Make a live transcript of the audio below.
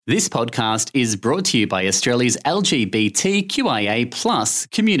This podcast is brought to you by Australia's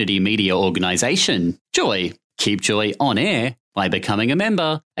LGBTQIA+ community media organisation, Joy. Keep Joy on air by becoming a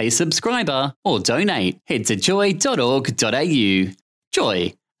member, a subscriber, or donate. Head to joy.org.au.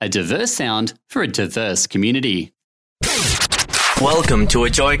 Joy, a diverse sound for a diverse community. Welcome to a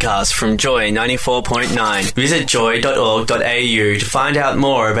Joycast from Joy 94.9. Visit joy.org.au to find out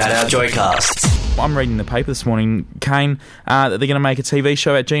more about our Joycasts. I'm reading the paper this morning, Kane, that they're going to make a TV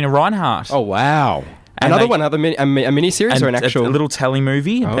show at Gina Reinhardt. Oh, wow. And Another mini-series or an actual... A little telly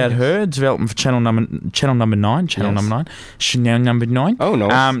movie about her, development for Channel number 9. Channel number 9. Oh,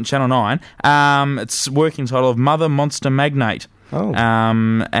 nice. Channel 9. It's working title of Mother Monster Magnate. Oh.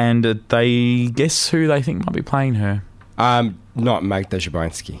 And they guess who they think might be playing her. Not Magda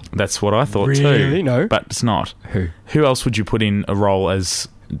Szubanski. That's what I thought too. Really? No. But it's not. Who else would you put in a role as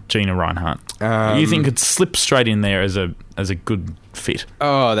Gina Reinhardt? You think could slip straight in there as a good fit?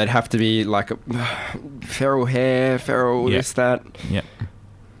 Oh, they'd have to be like a feral hair, this, that. Yep.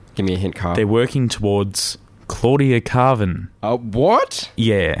 Give me a hint, Carl. They're working towards Claudia Carvin. What?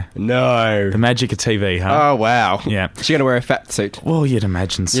 Yeah. No. The magic of TV, huh? Oh, wow. Yeah. She's going to wear a fat suit. Well, you'd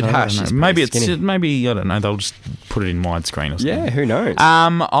imagine so. You'd have. I don't know. She's Maybe pretty skinny. maybe, I don't know, they'll just put it in widescreen or something. Yeah, who knows?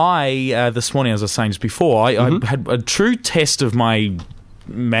 I, this morning, as I was saying just before, I had a true test of my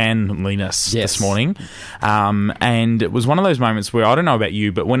manliness this morning, and it was one of those moments where, I don't know about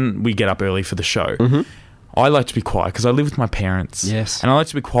you, but when we get up early for the show, I like to be quiet because I live with my parents. Yes. And I like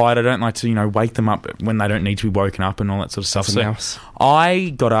to be quiet. I don't like to, wake them up when they don't need to be woken up and all that sort of stuff. As a mouse.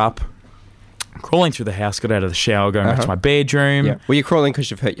 I got up, crawling through the house, got out of the shower, going back to my bedroom. Yeah. Well, you're crawling because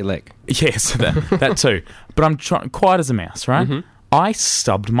you've hurt your leg. Yes, that too. But I'm quiet as a mouse, right? I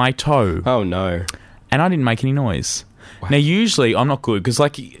stubbed my toe. Oh, no. And I didn't make any noise. Wow. Now, usually, I'm not good because,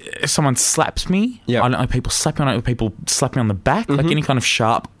 if someone slaps me, I don't like people slap me on it, people slap me on the back, any kind of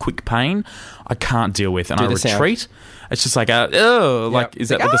sharp, quick pain, I can't deal with, and I retreat. Sound. It's just like, is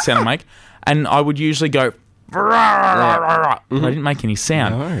that what the sound I make? And I would usually go, but I didn't make any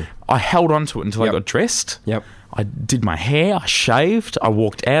sound. No. I held on to it until I got dressed. Yep. I did my hair, I shaved, I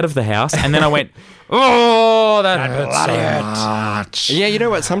walked out of the house, and then I went, oh, that hurts so much. Yeah, you know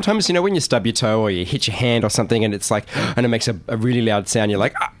what? Sometimes, when you stub your toe or you hit your hand or something and it's like, and it makes a really loud sound, you're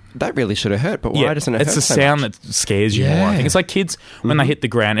like, that really should have hurt, but why doesn't it hurt? It's the so sound much? that scares you more. I think it's like kids when they hit the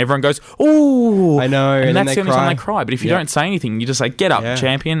ground, everyone goes, "Ooh!" I know, and that's the only time cry. they cry. But if you don't say anything, you just say, "Get up,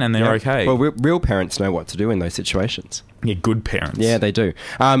 champion," and they're okay. Well, real parents know what to do in those situations. Yeah, good parents. Yeah, they do.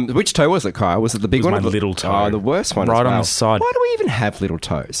 Which toe was it, Kyle? Was it the big one? My little toe. Oh, the worst one. Right on the side. Why do we even have little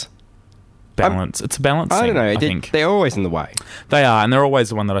toes? Balance. It's a balance thing, I don't know. I think. They're always in the way. They are, and they're always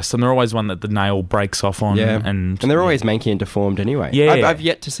the one that I saw. They're always one that the nail breaks off on. Yeah. And they're always manky and deformed anyway. Yeah. I've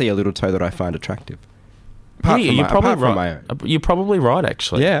yet to see a little toe that I find attractive. You're probably from my own. You're probably right,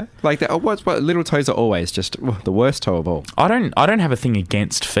 actually. Yeah. Like, what little toes are always just the worst toe of all. I don't have a thing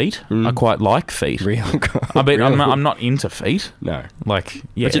against feet. I quite like feet. Really? Really? I'm not into feet. No. But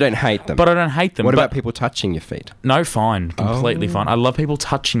you don't hate them. But I don't hate them. What about people touching your feet? No, fine. Completely fine. I love people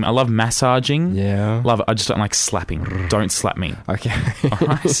touching. I love massaging. Yeah. Love it. I just don't like slapping. Don't slap me. Okay. All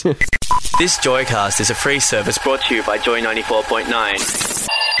right. This Joycast is a free service brought to you by Joy 94.9.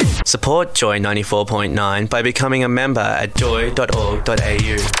 Support Joy 94.9 by becoming a member at joy.org.au.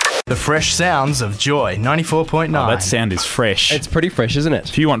 The fresh sounds of Joy 94.9. Oh, that sound is fresh. It's pretty fresh, isn't it?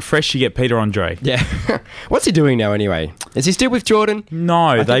 If you want fresh, you get Peter Andre. Yeah. What's he doing now anyway? Is he still with Jordan?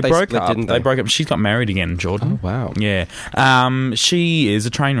 No, they broke split, up. didn't They broke up. She's got married again, Jordan. Oh, wow. Yeah. She is a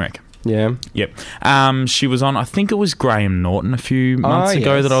train wreck. Yeah. Yep. She was on, I think it was Graham Norton a few months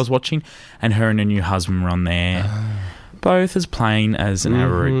ago that I was watching, and her and her new husband were on there. Both as plain as an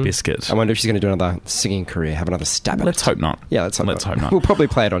arrowroot biscuit. I wonder if she's going to do another singing career, have another stab at it. Let's hope not. Yeah, let's hope not. We'll probably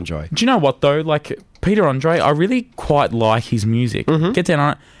play it on Joy. Do you know what, though? Like, Peter Andre, I really quite like his music. Get down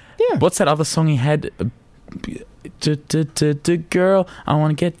on it. Yeah. What's that other song he had? Girl, I want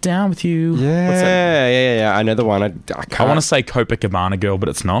to get down with you. Yeah. I know the one. I want to say Copacabana Girl, but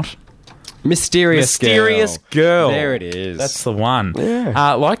it's not. Mysterious Girl. There it is. That's the one. Yeah.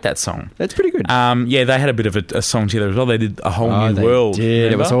 I like that song. That's pretty good. Yeah, they had a bit of a song together as well. They did A Whole New World.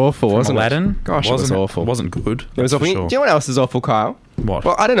 It was awful, wasn't Aladdin. it? Gosh, it was awful. It wasn't good. It was awful. Sure. Do you know what else is awful, Kyle? What?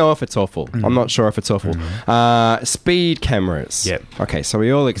 Well, I don't know if it's awful. I'm not sure if it's awful. Speed cameras. Yep. Okay, so we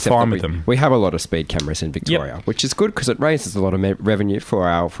all accept Fine that with them. we have a lot of speed cameras in Victoria, which is good because it raises a lot of revenue for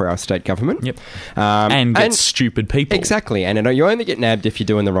our state government. Yep. And gets stupid people. Exactly. And you only get nabbed if you're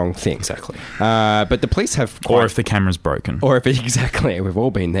doing the wrong thing. Exactly. But the police have or if the camera's broken. Exactly. We've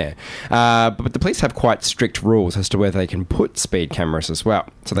all been there. But the police have quite strict rules as to whether they can put speed cameras as well.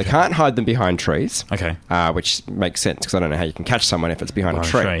 So they can't hide them behind trees. Okay. Which makes sense because I don't know how you can catch someone if if it's behind a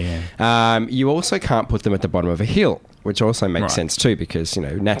tree. You also can't put them at the bottom of a hill, which also makes sense too, because,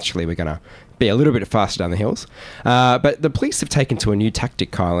 naturally we're going to be a little bit faster down the hills. But the police have taken to a new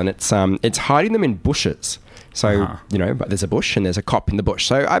tactic, Kyle, and it's hiding them in bushes. So, but there's a bush and there's a cop in the bush.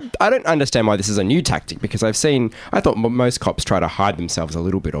 So I don't understand why this is a new tactic, because I thought most cops try to hide themselves a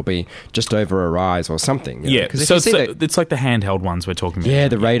little bit or be just over a rise or something. So it's like the handheld ones we're talking about. Yeah,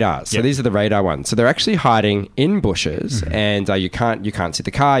 the radars. So these are the radar ones. So they're actually hiding in bushes, and you can't see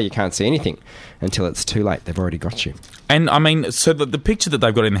the car, you can't see anything until it's too late. They've already got you. And I mean, so the picture that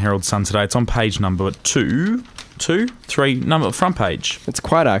they've got in the Herald Sun today, it's on page number 2, 3, front page. It's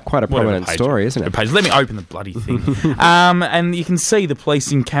quite a prominent story, isn't it? Page. Let me open the bloody thing. And you can see the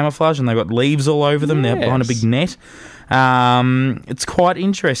police in camouflage, and they've got leaves all over them. They're behind a big net. It's quite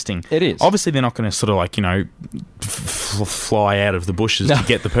interesting. It is. Obviously, they're not going to sort of fly out of the bushes to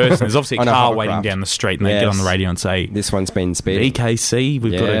get the person. There's obviously a car waiting down the street, and they get on the radio and say, "This one's been speeding. EKC,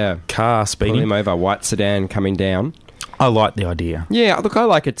 we've got a car speeding. Pull him over, white sedan coming down." I like the idea. Yeah, look, I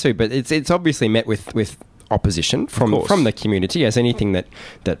like it too, but it's obviously met with opposition from the community, as anything that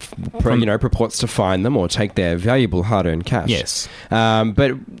purports to fine them or take their valuable hard-earned cash. Yes.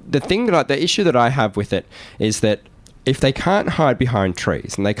 But the issue that I have with it is that if they can't hide behind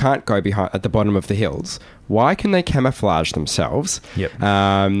trees and they can't go at the bottom of the hills, why can they camouflage themselves? Yep.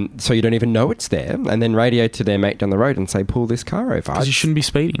 So you don't even know it's there, and then radio to their mate down the road and say, pull this car over. Because you shouldn't be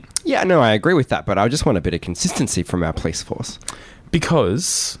speeding. Yeah, no, I agree with that, but I just want a bit of consistency from our police force.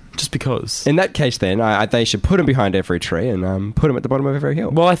 Just because. In that case, then, they should put them behind every tree and put them at the bottom of every hill.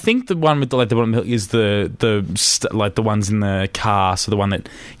 Well, I think the one with the bottom of the hill is the ones in the car, so the one that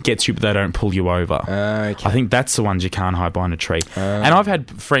gets you but they don't pull you over. Okay. I think that's the ones you can't hide behind a tree. And I've had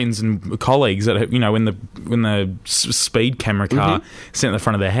friends and colleagues that, when the speed camera car sent at the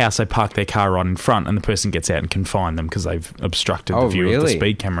front of their house, they park their car right in front, and the person gets out and can fine them because they've obstructed the view of the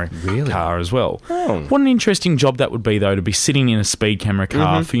speed camera car as well. Oh. What an interesting job that would be, though, to be sitting in a speed camera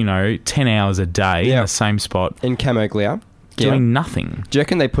car for 10 hours a day in the same spot. In camo glare. Doing nothing. Do you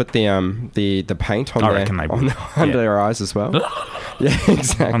reckon they put the paint on under their eyes as well? Yeah,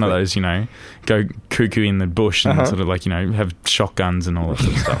 exactly. One of those, go cuckoo in the bush and sort of have shotguns and all that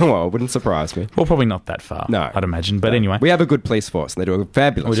sort of stuff. Well, it wouldn't surprise me. Well, probably not that far, no, I'd imagine. But anyway. We have a good police force, and they do a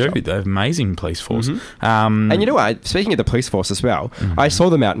fabulous job. We do. They have an amazing police force. And you know what? Speaking of the police force as well, I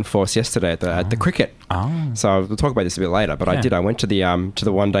saw them out in force yesterday at the cricket. Oh. So we'll talk about this a bit later, but I did. I went to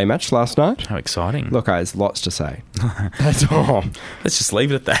the one-day match last night. How exciting. Look, there's lots to say. That's all. Let's just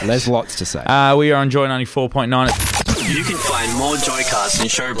leave it at that. And there's lots to say. We are on Joy 94.9. You can find more Joycasts and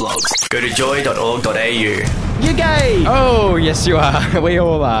show blogs. Go to joy.org.au. You're gay! Oh, yes you are. We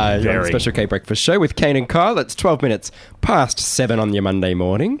all are. You're on the Special K Breakfast Show with Kane and Kyle. It's 12 minutes past 7 on your Monday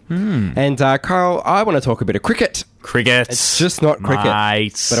morning. And Kyle, I want to talk a bit of cricket. Cricket. It's just not cricket.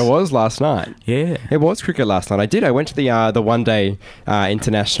 Mate. But it was last night. Yeah. It was cricket last night. I went to the one-day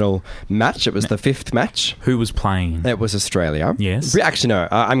international match. It was the 5th match. Who was playing? It was Australia. Yes. Actually, no.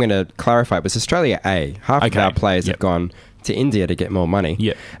 I'm going to clarify. It was Australia A. Half of our players have gone to India to get more money.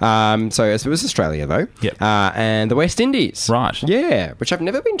 So it was Australia, though. And the West Indies. Right. Yeah, which I've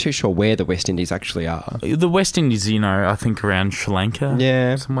never been too sure where the West Indies actually are. The West Indies, I think around Sri Lanka.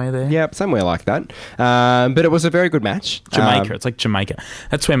 Yeah. Somewhere there. Yeah, somewhere like that. But it was a very good match. Jamaica. It's like Jamaica.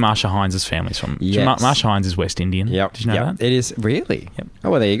 That's where Marsha Hines' family's from. Yes. Marsha Hines is West Indian. Yep. Did you know that? It is. Really? Yep. Oh,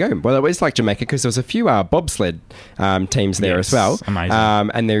 well, there you go. Well, it was like Jamaica because there was a few bobsled teams there as well.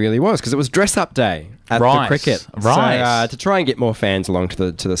 Amazing. And there really was, because it was dress-up day at the cricket. Right. So to try and get more fans along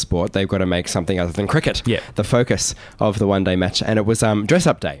to the sport, they've got to make something other than cricket the focus of the one-day match. And it was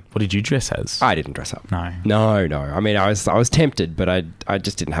dress-up day. What did you dress as? I didn't dress up. No. I mean, I was tempted, but I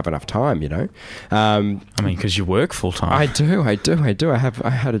just didn't have enough time, because you work full-time. I do. I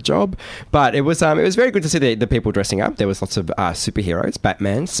had a job. But it was very good to see the people dressing up. There was lots of superheroes,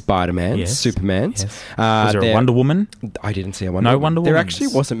 Batman, Spider-Man, Superman. Yes. Was there a Wonder Woman? I didn't see a Wonder Woman. No Wonder Woman? There actually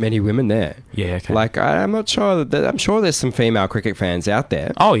wasn't many women there. Yeah, okay. I'm not sure. I'm sure there's some female cricket fans out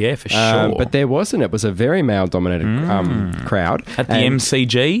there. Oh, yeah, for sure. But there wasn't. It was a very male-dominated crowd. At the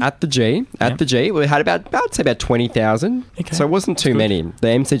MCG? At the G. We had about 20,000. Okay. So it wasn't too many. The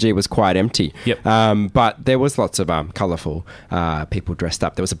MCG was quite empty. Yep. But there was lots of colourful people dressed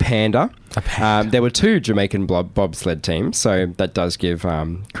up. There was a panda. There were 2 Jamaican bobsled teams, so that does give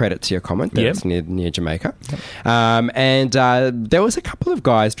credit to your comment. That's near Jamaica. Yep. And there was a couple of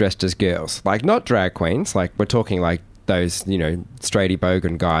guys dressed as girls, not drag queens, we're talking those, straighty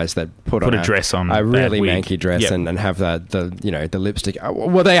bogan guys that put Put on a dress on, a really that wig. manky dress Yep. and have the lipstick.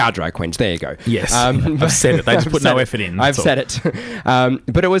 Well, they are drag queens. There you go. Yes. I've said it. They just put no effort in. I've that's all. said it.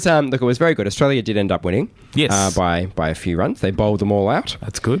 But it was look, it was very good. Australia did end up winning. Yes. By a few runs. They bowled them all out.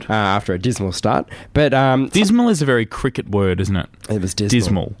 That's good. After a dismal start. But Dismal is a very cricket word, isn't it? it was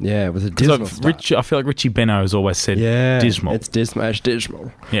dismal. Yeah, it was a dismal start. I feel like Richie Benno has always said dismal. It's dismal. It's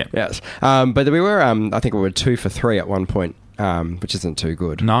dismal. Yeah. Yes. But we were, I think we were 2 for 3 at one point, which isn't too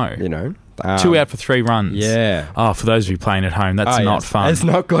good. No. 2 out for 3 runs. Yeah. Oh, for those of you playing at home, that's not fun. It's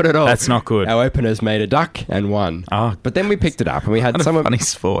not good at all. That's not good. Our openers made a duck and won. Oh. But then we picked it up and we had What someone. a funny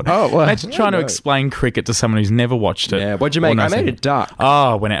sport. Oh, well, Imagine trying to I know. explain cricket to someone who's never watched it. Yeah. What'd you make? I made a duck.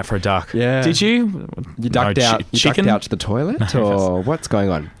 Oh, went out for a duck. Yeah. Did you? You ducked out. You chicken? ducked out to the toilet, or what's going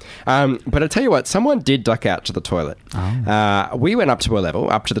on? But I tell you what, someone did duck out to the toilet. Oh. We went up to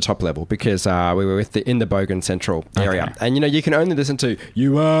the top level, because we were in the Bogan Central area, Okay. and you can only listen to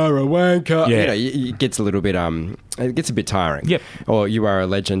 "You are a wanker." Yeah. It gets a little bit it gets a bit tiring. Yep. Or "You are a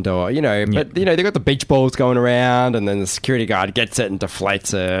legend," or but they got the beach balls going around, and then the security guard gets it and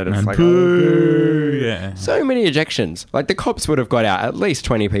deflates it. It's And like, boo. Yeah. so many ejections. Like the cops would have got out at least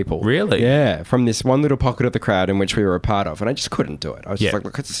 20 people. Really? Yeah, from this one little pocket of the crowd in which we were a part of, and I just couldn't do it. I was Yeah. just like,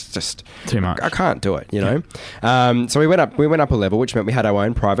 look, it's just Too much. I can't do it, So we went up a level, which meant we had our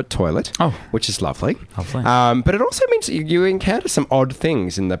own private toilet, which is lovely. Lovely. But it also means you encounter some odd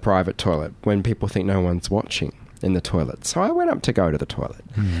things in the private toilet when people think no one's watching in the toilet. So I went up to go to the toilet,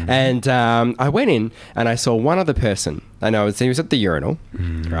 and I went in and I saw one other person. I know he was at the urinal,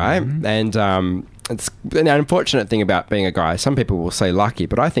 right? And it's an unfortunate thing about being a guy. Some people will say lucky,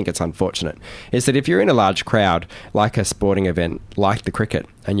 but I think it's unfortunate. Is that if you're in a large crowd, like a sporting event, like the cricket,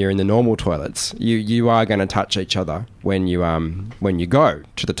 and you're in the normal toilets, you are going to touch each other when you go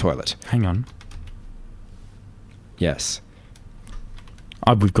to the toilet. Hang on. Yes.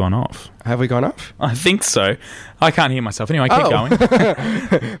 We've gone off. Have we gone off? I think so. I can't hear myself. Anyway, keep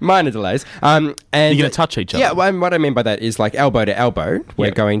going. Minor delays. And You're going to touch each other. Yeah, well, what I mean by that is like elbow to elbow. We're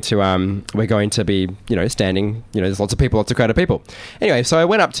Yep. going to be standing. There's lots of crowd of people. Anyway, so I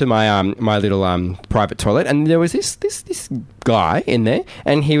went up to my my little private toilet, and there was this guy in there,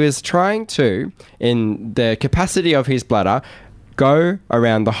 and he was trying to, in the capacity of his bladder, go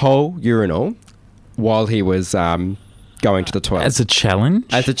around the whole urinal while he was going to the toilet. As a challenge?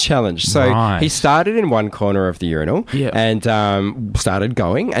 As a challenge. So Right. he started in one corner of the urinal and started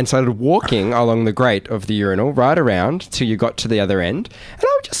going and started walking along the grate of the urinal right around till you got to the other end. And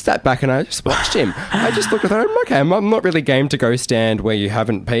I just sat back and I just watched him. I just looked at him, okay, I'm not really game to go stand where you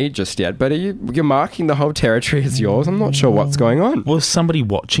haven't peed just yet, but you're marking the whole territory as yours. I'm not sure what's going on. Was somebody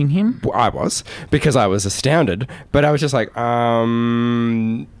watching him? Well, I was, because I was astounded, but I was just like, How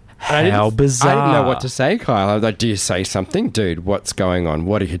bizarre. I didn't know what to say, Kyle. I was like, do you say something? Dude, what's going on?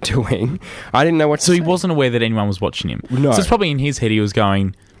 What are you doing? I didn't know what to So say. he wasn't aware that anyone was watching him? No. So it's probably in his head he was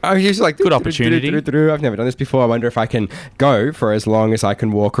going, Oh, he was like, Good opportunity. I've never done this before. I wonder if I can go for as long as I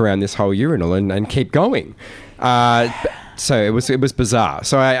can walk around this whole urinal and keep going. So it was bizarre.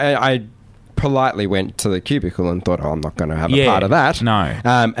 So I politely went to the cubicle and thought, I'm not going to have a part of that. No.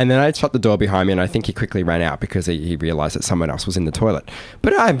 And then I shut the door behind me, and I think he quickly ran out because he realised that someone else was in the toilet.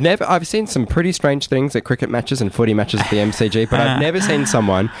 But I've seen some pretty strange things at cricket matches and footy matches at the MCG, but I've never seen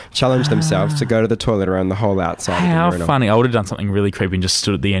someone challenge themselves to go to the toilet around the whole outside of the how urinal. funny. I would have done something really creepy and just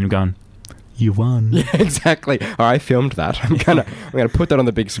stood at the end going, you won. Yeah, exactly. I filmed that. I'm gonna put that on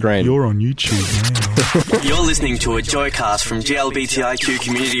the big screen. You're on YouTube now. You're listening to a Joycast from GLBTIQ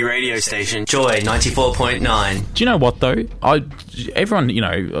community radio station Joy 94.9. Do you know what though? Everyone,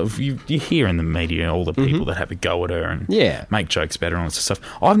 you hear in the media all the people that have a go at her and make jokes about her and all this stuff.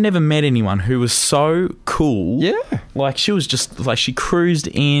 I've never met anyone who was so cool. Yeah. Like she was just like she cruised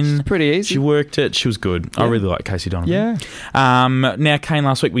in. Pretty easy. She worked it. She was good. I really like Casey Donovan. Yeah. Now, Kane,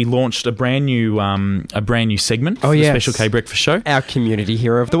 last week we launched a brand new segment for the Special K Breakfast Show. Our community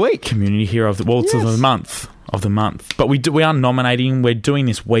hero of the week. Community hero of the it's of the month. Of the month, but we are nominating. We're doing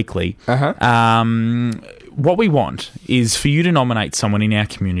this weekly. What we want is for you to nominate someone in our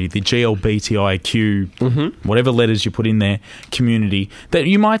community, the GLBTIQ, whatever letters you put in there, community, that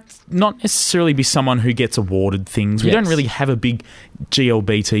you might not necessarily be someone who gets awarded things. We don't really have a big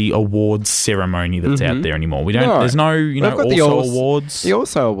GLBT awards ceremony that's out there anymore. We don't. No. There's no, We've got the awards. The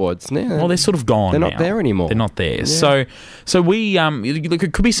Also Awards. Yeah. Well, they're sort of gone. They're not now. there anymore. They're not there. Yeah. So we look,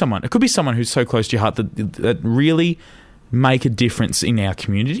 it could be someone. It could be someone who's so close to your heart that really make a difference in our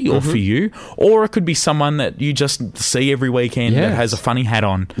community or for you, or it could be someone that you just see every weekend that has a funny hat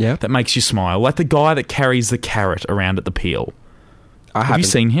on that makes you smile, like the guy that carries the carrot around at the peel. Have you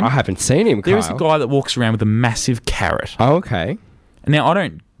seen him? I haven't seen him, Kyle. There is a guy that walks around with a massive carrot. Oh, okay. Now, I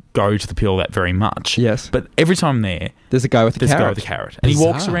don't go to the Peel that very much. Yes. But every time I'm there, there's a guy with a carrot. There's a guy with a carrot. And he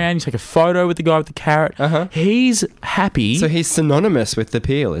walks around, you take a photo with the guy with the carrot. Uh-huh. He's happy. So he's synonymous with the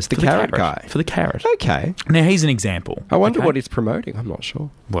Peel, is the carrot guy. For the carrot. Okay. Now, he's an example. I wonder what he's promoting. I'm not sure.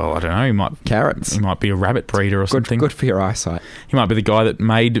 Well, I don't know. He might... Carrots. He might be a rabbit breeder or something. Good for your eyesight. He might be the guy that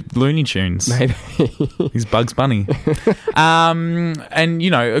made Looney Tunes. Maybe. He's Bugs Bunny. And, you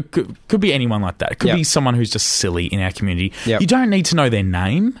know, it could be anyone like that. It could be someone who's just silly in our community. Yep. You don't need to know their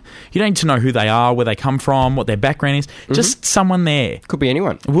name. You don't need to know who they are, where they come from, what their background is. Just someone there. Could be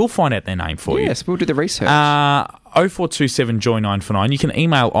anyone. We'll find out their name for you. Yes, we'll do the research. 0427 Joy 949. You can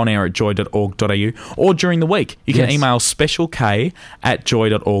email onair@joy.org.au, or during the week you can email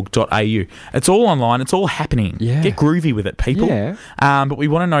specialk@joy.org.au. It's all online. It's all happening. Yeah. Get groovy with it, people. Yeah. But we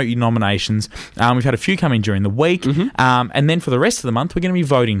want to know your nominations. We've had a few come in during the week, and then for the rest of the month we're going to be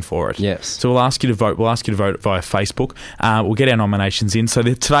voting for it. Yes. So we'll ask you to vote. We'll ask you to vote via Facebook. We'll get our nominations in. So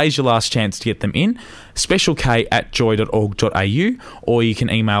today's your last chance to get them in. specialk@joy.org.au, or you can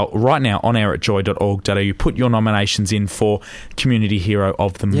email right now onair@joy.org.au. Put your nominations in for Community Hero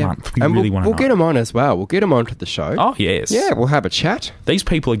of the Month. We really want to know. We'll get them on as well. We'll get them onto the show. Oh, yes. Yeah, we'll have a chat. These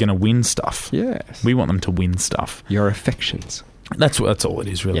people are going to win stuff. Yes. We want them to win stuff. Your affections. That's all it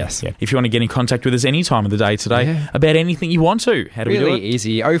is, really. Yes. Yeah. If you want to get in contact with us any time of the day today about anything you want to, how do we do it? Really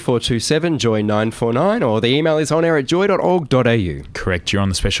easy. 0427 Joy 949, or the email is onair@joy.org.au. Correct. You're on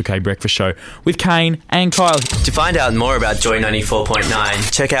the Special K Breakfast Show with Kane and Kyle. To find out more about Joy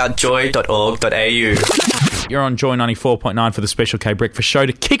 94.9, check out joy.org.au. You're on Joy 94.9 for the Special K Breakfast Show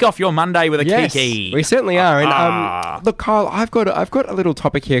to kick off your Monday with a kiki. We certainly are. And look, Kyle, I've got a little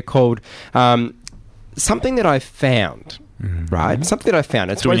topic here called something that I found. Right? Something that I found.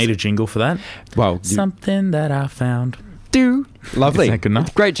 Do we need a jingle for that? Well, something that I found. Lovely. Is that good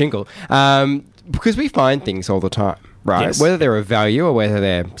enough? Great jingle. Because we find things all the time. Right, yes. Whether they're of value or whether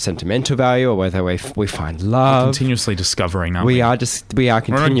they're sentimental value or whether we find love. We're continuously discovering, aren't we? We are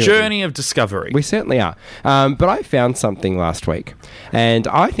continuing. We're on a journey of discovery. We certainly are. But I found something last week, and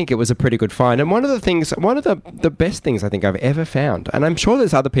I think it was a pretty good find. And one of the best things I think I've ever found, and I'm sure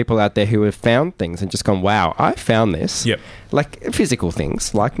there's other people out there who have found things and just gone, wow, I found this. Yep. Like physical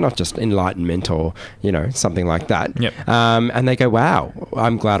things, like not just enlightenment or, something like that. Yep. And they go, wow,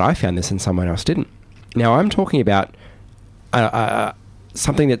 I'm glad I found this and someone else didn't. Now, I'm talking about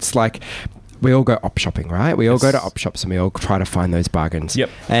something that's like, we all go op shopping, right? We all go to op shops and we all try to find those bargains. Yep.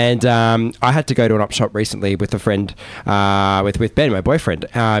 And I had to go to an op shop recently with a friend, with Ben, my boyfriend,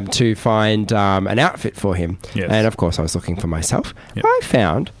 to find an outfit for him. Yes. And of course, I was looking for myself. Yep. I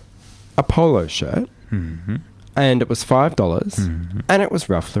found a polo shirt, and it was $5, and it was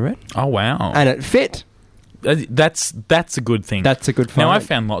Ralph Lauren. Oh, wow. And it fit. That's a good thing. That's a good find. Now, I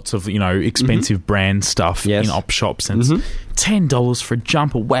found lots of, expensive brand stuff in op shops, and it's $10 for a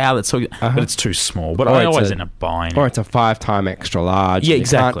jumper. Wow, that's so good. But it's too small. But I always end up buying it. Or it's a 5-time extra large. Yeah, and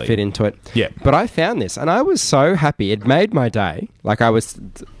exactly. You can't fit into it. Yeah. But I found this, and I was so happy. It made my day. Like, I was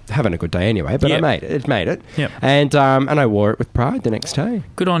having a good day anyway, but I made it. It made it. Yep. And I wore it with pride the next day.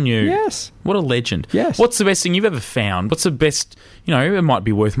 Good on you. Yes. What a legend. Yes. What's the best thing you've ever found? What's the best, it might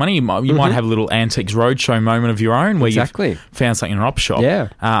be worth money. You might have a little Antiques Roadshow moment of your own where you've found something in an op shop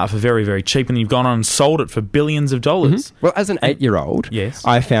for very, very cheap, and you've gone on and sold it for billions of dollars. Well, as an 8-year-old,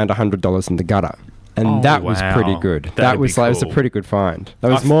 I found $100 in the gutter. And that was pretty good. That was a pretty good find.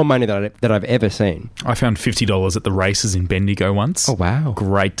 That was more money that I've ever seen. I found $50 at the races in Bendigo once. Oh, wow.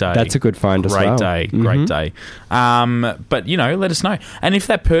 Great day. That's a good find as well. Great day. But, let us know. And if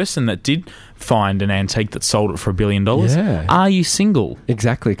that person that did find an antique that sold it for $1 billion, are you single?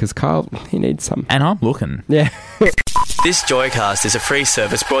 Exactly, because Kyle, he needs some. And I'm looking. Yeah. This Joycast is a free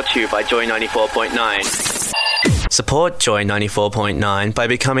service brought to you by Joy 94.9. Support Joy 94.9 by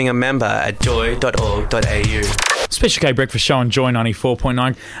becoming a member at joy.org.au. Special K Breakfast Show on Joy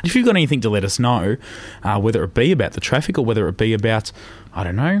 94.9. If you've got anything to let us know, whether it be about the traffic or whether it be about, I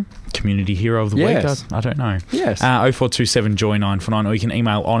don't know, Community Hero of the Week, I don't know. Yes. 0427 Joy 949, or you can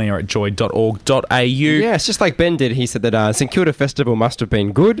email onair@joy.org.au. Yeah, it's just like Ben did. He said that St Kilda Festival must have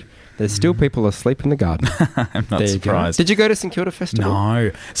been good. There's still people asleep in the garden. I'm not surprised. Did you go to St Kilda Festival?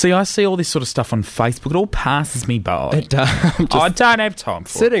 No. See, I see all this sort of stuff on Facebook. It all passes me by. It does. I don't have time for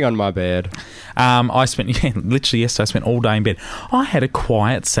sitting on my bed. I spent, literally yesterday, I spent all day in bed. I had a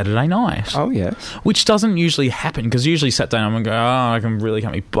quiet Saturday night. Oh, yes. Which doesn't usually happen, because usually Saturday night I'm going to go, I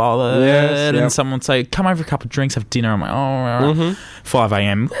can't be bothered. Yes, and someone would say, come over a couple of drinks, have dinner. I'm like, 5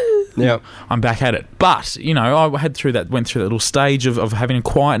 a.m. Yep. I'm back at it. But, I went through that little stage of having a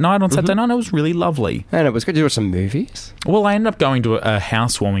quiet night on Saturday night. It was really lovely. And it was good. Did you watch some movies? Well, I ended up going to a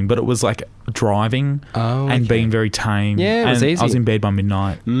housewarming, but it was like driving and being very tame. Yeah, it was easy. I was in bed by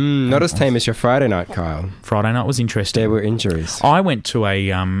midnight. Not as tame as your Friday night, Kyle. Friday night was interesting. There were injuries. I went to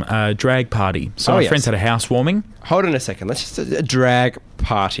a drag party. So my friends had a housewarming. Hold on a second. Let's just a drag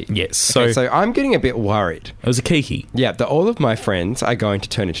party. Yes. Okay, so I'm getting a bit worried. It was a kiki. Yeah, that all of my friends are going to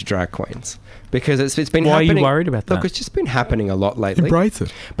turn into drag queens. Because it's been Why happening. Why are you worried about that? Look, it's just been happening a lot lately. Embrace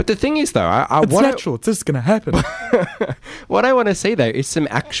it. But the thing is, though, it's natural. It's just going to happen. What I want to see, though, is some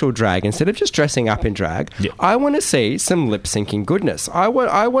actual drag. Instead of just dressing up in drag, I want to see some lip-syncing goodness. I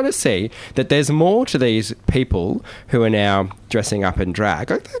want to see that there's more to these people who are now dressing up in drag.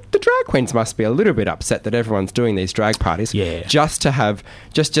 The drag queens must be a little bit upset that everyone's doing these drag parties just to have...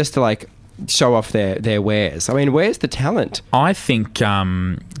 just to, like... show off their wares. I mean, where's the talent? I think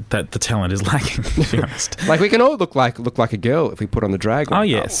that the talent is lacking, to be honest. Like, we can all look like a girl if we put on the drag. Oh,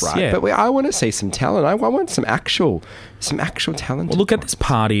 yes. Right? Yeah. But I want to see some talent. I want some actual talent. Well, look, at this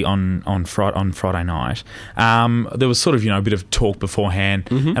party on Friday night, there was sort of, a bit of talk beforehand,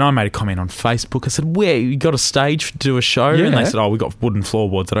 and I made a comment on Facebook. I said, where, you got a stage to do a show? Yeah. And they said, we got wooden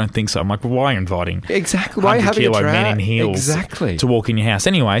floorboards. I don't think so. I'm like, well, why are you inviting exactly? Why are you having a drag? Men in heels to walk in your house?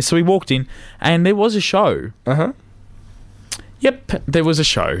 Anyway, so we walked in, and there was a show. Uh-huh. Yep, there was a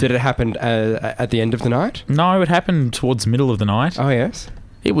show. Did it happen at the end of the night? No, it happened towards the middle of the night. Oh, yes?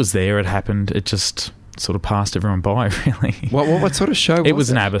 It was there. It happened. It just sort of passed everyone by, really. What sort of show was it? It was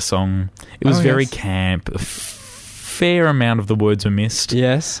an ABBA song. It was very camp. A fair amount of the words were missed.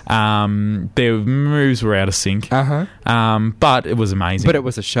 Yes. Their moves were out of sync. Uh-huh. But it was amazing. But it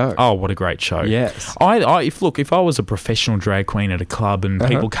was a show. Oh, what a great show. Yes. If I was a professional drag queen at a club and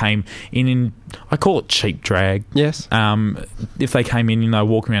people came in, I call it cheap drag. Yes. If they came in,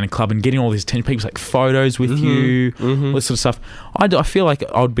 walking around a club and getting all this attention, people take photos with you, all this sort of stuff, I feel like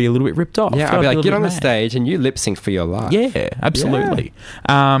I'd be a little bit ripped off. Yeah, I'd be like, get on the stage and you lip sync for your life. Yeah, absolutely.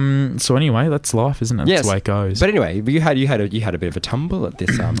 Yeah. So anyway, that's life, isn't it? That's the way it goes. But anyway, you had a bit of a tumble at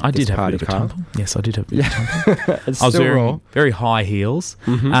this. I did have a bit of a tumble. Yes, I did have a bit of a tumble. I was wearing very high heels,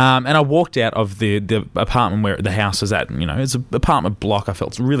 and I walked out of the apartment where the house was at. It's an apartment block. I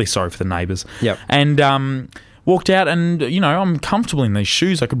felt really sorry for the neighbours. Yep. And walked out, and I'm comfortable in these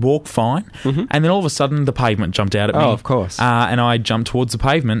shoes. I could walk fine, and then all of a sudden the pavement jumped out at me. Oh, of course. And I jumped towards the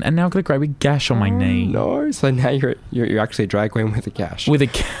pavement, and now I've got a great big gash on my knee. No, so now you're actually a drag queen with a gash.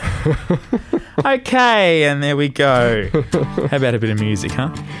 Okay, and there we go. How about a bit of music,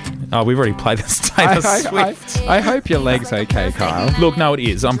 huh? Oh, we've already played this. Taylor Swift. I hope your leg's okay, Kyle. Look, no, it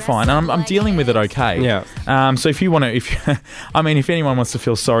is. I'm fine. I'm dealing with it okay. Yeah. So if you want to, if anyone wants to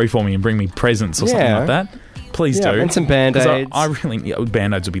feel sorry for me and bring me presents or something like that, please do. And some Band-Aids. I really...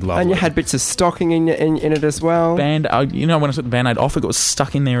 Band-Aids would be lovely. And you had bits of stocking in it as well. When I took the Band-Aid off, it got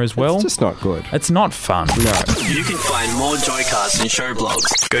stuck in there as well. It's just not good. It's not fun. No. You can find more Joycasts and show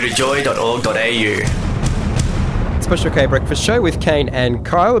blogs. Go to joy.org.au. Special K Breakfast Show with Kane and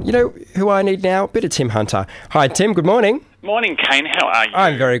Kyle. You know who I need now? A bit of Tim Hunter. Hi, Tim. Good morning. Morning, Kane. How are you?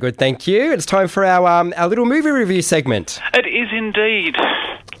 I'm very good, thank you. It's time for our little movie review segment. It is indeed.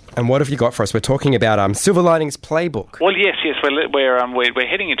 And what have you got for us? We're talking about Silver Linings Playbook. Well, yes. We're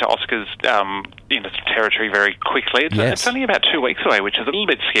heading into Oscars territory very quickly. It's only about 2 weeks away, which is a little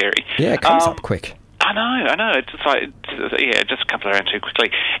bit scary. Yeah, it comes up quick. I know. It's just like, it just comes around too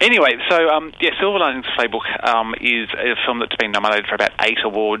quickly. Anyway, so, Silver Linings Playbook is a film that's been nominated for about 8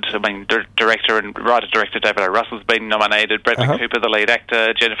 awards. I mean, writer-director David O. Russell's been nominated, Bradley Cooper, the lead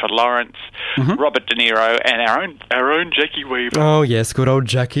actor, Jennifer Lawrence, Robert De Niro, and our own Jackie Weaver. Oh, yes, good old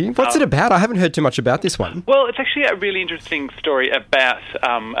Jackie. What's it about? I haven't heard too much about this one. Well, it's actually a really interesting story about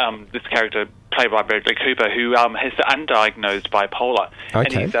this character, played by Bradley Cooper, who has undiagnosed bipolar. Okay.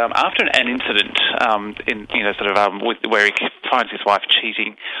 And he's after an incident where he finds his wife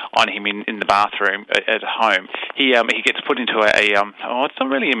cheating on him in the bathroom at home. He gets put into it's not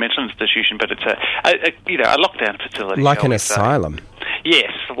really a mental institution, but it's a lockdown facility, like an asylum.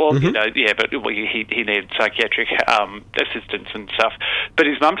 Yes, well, but he needed psychiatric assistance and stuff. But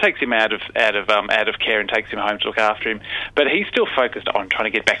his mum takes him out of care and takes him home to look after him. But he's still focused on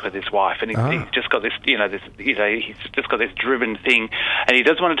trying to get back with his wife, and he's just got this, he's just got this driven thing, and he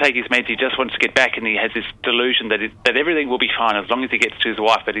doesn't want to take his meds. He just wants to get back, and he has this delusion that everything will be fine as long as he gets to his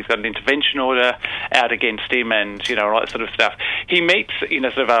wife. But he's got an intervention order out against him, and all that sort of stuff. He meets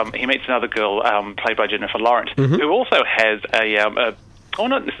another girl played by Jennifer Lawrence, who also has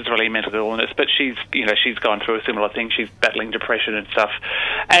not necessarily mental illness, but she's gone through a similar thing. She's battling depression and stuff,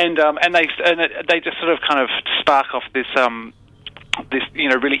 and they just sort of kind of spark off this this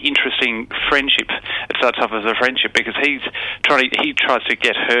really interesting friendship. It starts off as a friendship because he tries to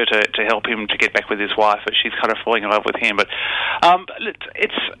get her to help him to get back with his wife, but she's kind of falling in love with him. But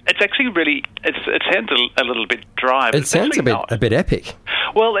it's actually really it sounds a little bit dry. But it sounds a bit epic.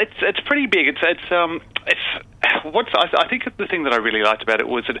 Well, it's pretty big. I think the thing that I really liked about it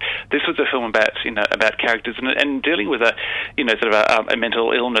was that this was a film about characters and dealing with a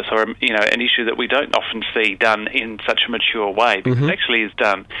mental illness or an issue that we don't often see done in such a mature way, because it actually is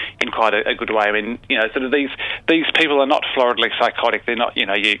done in quite a good way. I mean, sort of these people are not floridly psychotic. They're not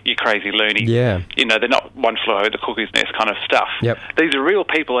you crazy loony. Yeah. They're not one flew over the cuckoo's nest kind of stuff. Yep. These are real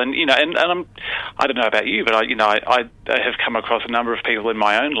people, and I don't know about you, but I have come across a number of people in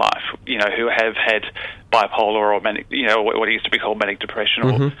my own life, who have had bipolar or manic, what used to be called manic depression,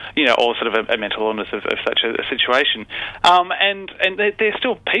 or sort of a mental illness of such a situation. And they're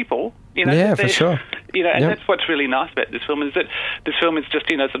still people. Yeah, for sure. And that's what's really nice about this film is that this film is just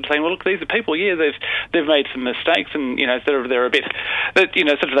sort of saying, well, look, these are people. Yeah, they've made some mistakes, and sort of they're a bit that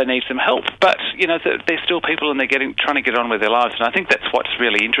sort of they need some help, but they're still people, and they're trying to get on with their lives. And I think that's what's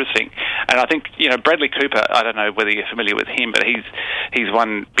really interesting. And I think Bradley Cooper. I don't know whether you're familiar with him, but he's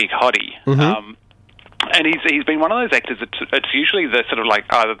one big hottie. And he's been one of those actors. It's usually the sort of like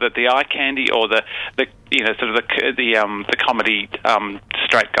either the eye candy or the comedy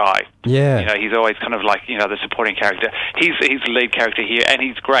straight guy. Yeah. He's always kind of like the supporting character. He's the lead character here, and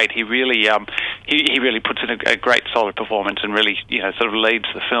he's great. He really he really puts in a great solid performance and really sort of leads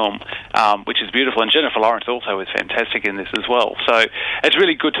the film, which is beautiful. And Jennifer Lawrence also is fantastic in this as well. So it's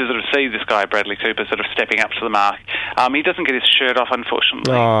really good to sort of see this guy Bradley Cooper sort of stepping up to the mark. He doesn't get his shirt off,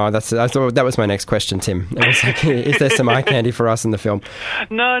 unfortunately. Oh, that was my next question, Tim. It was like, is there some eye candy for us in the film?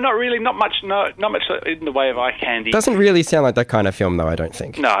 No, not really. Not much. No, not much in the way of eye candy. Doesn't really sound like that kind of film, though, I don't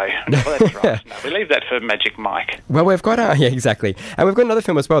think. No, that's right. No, we leave that for Magic Mike. Well, we've got yeah, exactly, and we've got another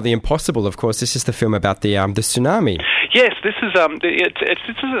film as well, The Impossible. Of course, this is the film about the tsunami. Yes, this is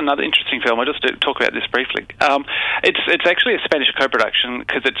this is another interesting film. I'll just talk about this briefly. It's actually a Spanish co-production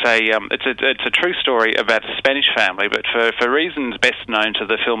because it's a true story about a Spanish family, but for reasons best known to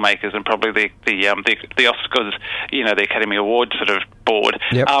the filmmakers and probably the Oscars, the Academy Awards sort of board.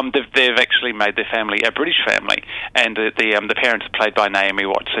 Yep. They've actually made their family a British family, and the parents are played by Naomi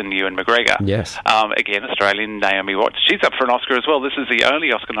Watts and Ewan McGregor. Yes. Again, Australian Naomi Watts. She's up for an Oscar as well. This is the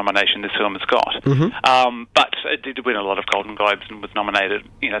only Oscar nomination this film has got. But it did win a lot of Golden Globes and was nominated,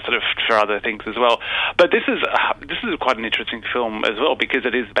 sort of for other things as well. But this is quite an interesting film as well because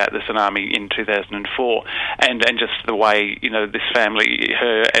it is about the tsunami in 2004 and just the way this family,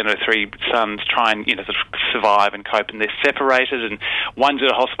 her and her three sons, try and sort of survive and cope, and they're separated, and one's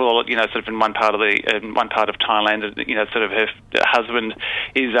at a hospital, sort of in one part of Thailand, and sort of her husband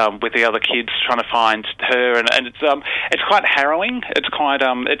is with the other kids trying to find her, and it's quite harrowing. It's quite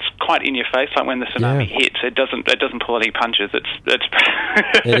in your face. Like when the tsunami hits, it doesn't pull any punches. It's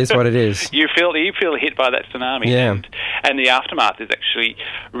it is what it is. You feel hit by that tsunami, and the aftermath is actually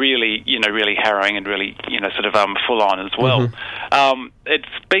really really harrowing and really sort of full on as well. It's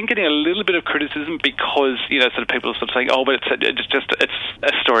been getting a little bit of criticism because sort of people are sort of saying, oh, but it's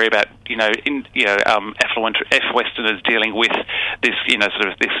a story about affluent Westerners dealing with this sort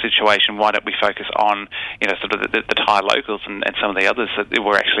of this situation. Why don't we focus on sort of the Thai locals and some of the others that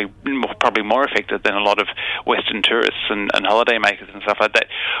were actually probably more affected than a lot of Western tourists and holiday makers and stuff like that,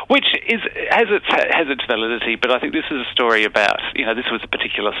 which has its validity. But I think this is a story about this was a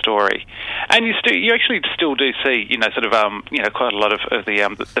particular story, and you actually still do see sort of quite a lot of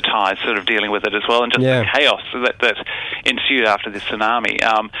the Thais sort of dealing with it as well, and just the chaos that ensued after this tsunami.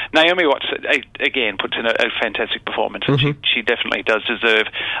 Naomi Watts again puts in a fantastic performance, and she definitely does deserve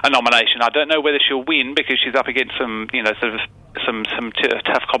a nomination. I don't know whether she'll win because she's up against some sort of some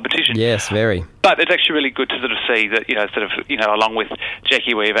tough competition. Yes, very. But it's actually really good to sort of see that along with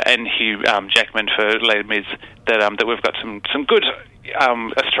Jackie Weaver and Hugh Jackman for Les Mis that we've got some good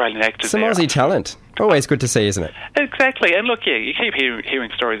Australian actors. Some there. Aussie talent. Always good to see, isn't it? Exactly. And look, you keep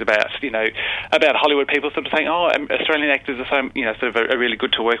hearing stories about Hollywood people sort of saying, oh, Australian actors are sort of are really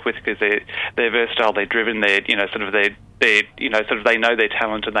good to work with because they're versatile, they're driven, they know their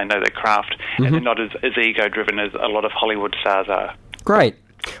talent and they know their craft, and they're not as ego driven as a lot of Hollywood stars are. Great.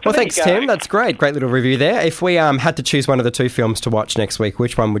 Well, thanks, Tim. That's great. Great little review there. If we had to choose one of the two films to watch next week,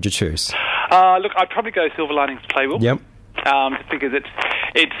 which one would you choose? Look, I'd probably go Silver Linings Playbook. Yep. Just because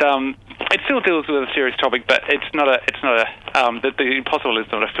it still deals with a serious topic, but the Impossible is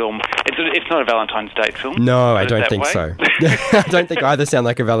not a film. It's not a Valentine's date film. No, I don't think so. I don't think either sound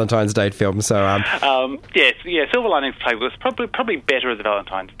like a Valentine's date film. So Silver Linings Playbook was probably better as a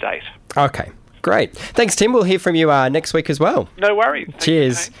Valentine's date. Okay. Great. Thanks, Tim. We'll hear from you next week as well. No worries.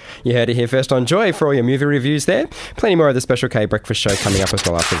 Cheers. You heard it here first on Joy for all your movie reviews there. Plenty more of the Special K Breakfast Show coming up as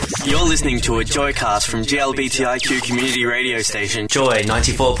well after this. You're listening to a Joycast from GLBTIQ community radio station, Joy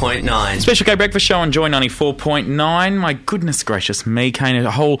 94.9. Special K Breakfast Show on Joy 94.9. My goodness gracious me, Kane. A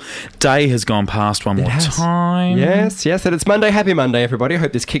whole day has gone past one more time. Yes, and it's Monday. Happy Monday, everybody. I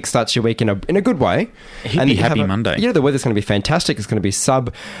hope this kickstarts your week in a good way. Happy Monday. You know, the weather's going to be fantastic. It's going to be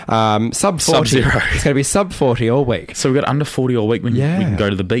sub 40. Sub-zero. It's going to be sub 40 all week. So we've got under 40 all week when we can go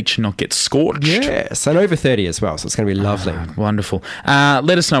to the beach and not get scorched. Yes, and over 30 as well, so it's going to be lovely. Wonderful.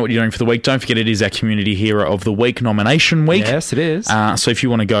 Let us know what you're doing for the week. Don't forget it is our Community Hero of the Week nomination week. Yes, it is. So if you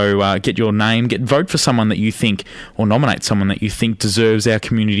want to go get your name, vote for someone that you think, or nominate someone that you think deserves our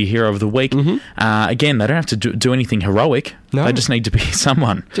Community Hero of the Week. Again, they don't have to do anything heroic. No. They just need to be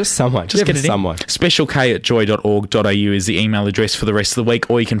someone. Just someone. Just get it someone. specialk@joy.org.au is the email address for the rest of the week,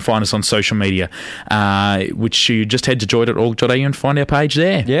 or you can find us on social media, which you just head to joy.org.au and find our page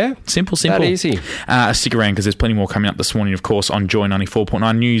there. Yeah. Simple. That easy. Stick around because there's plenty more coming up this morning, of course, on Joy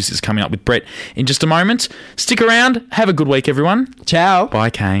 94.9. News is coming up with Brett in just a moment. Stick around. Have a good week, everyone. Ciao. Bye,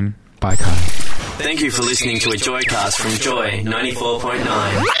 Kane. Bye, Kane. Thank you for listening to a Joycast from Joy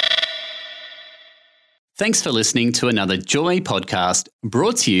 94.9. Thanks for listening to another Joy podcast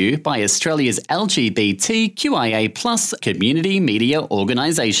brought to you by Australia's LGBTQIA+ community media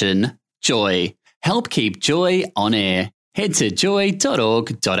organisation, Joy. Help keep Joy on air. Head to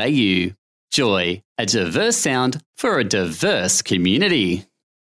joy.org.au. Joy, a diverse sound for a diverse community.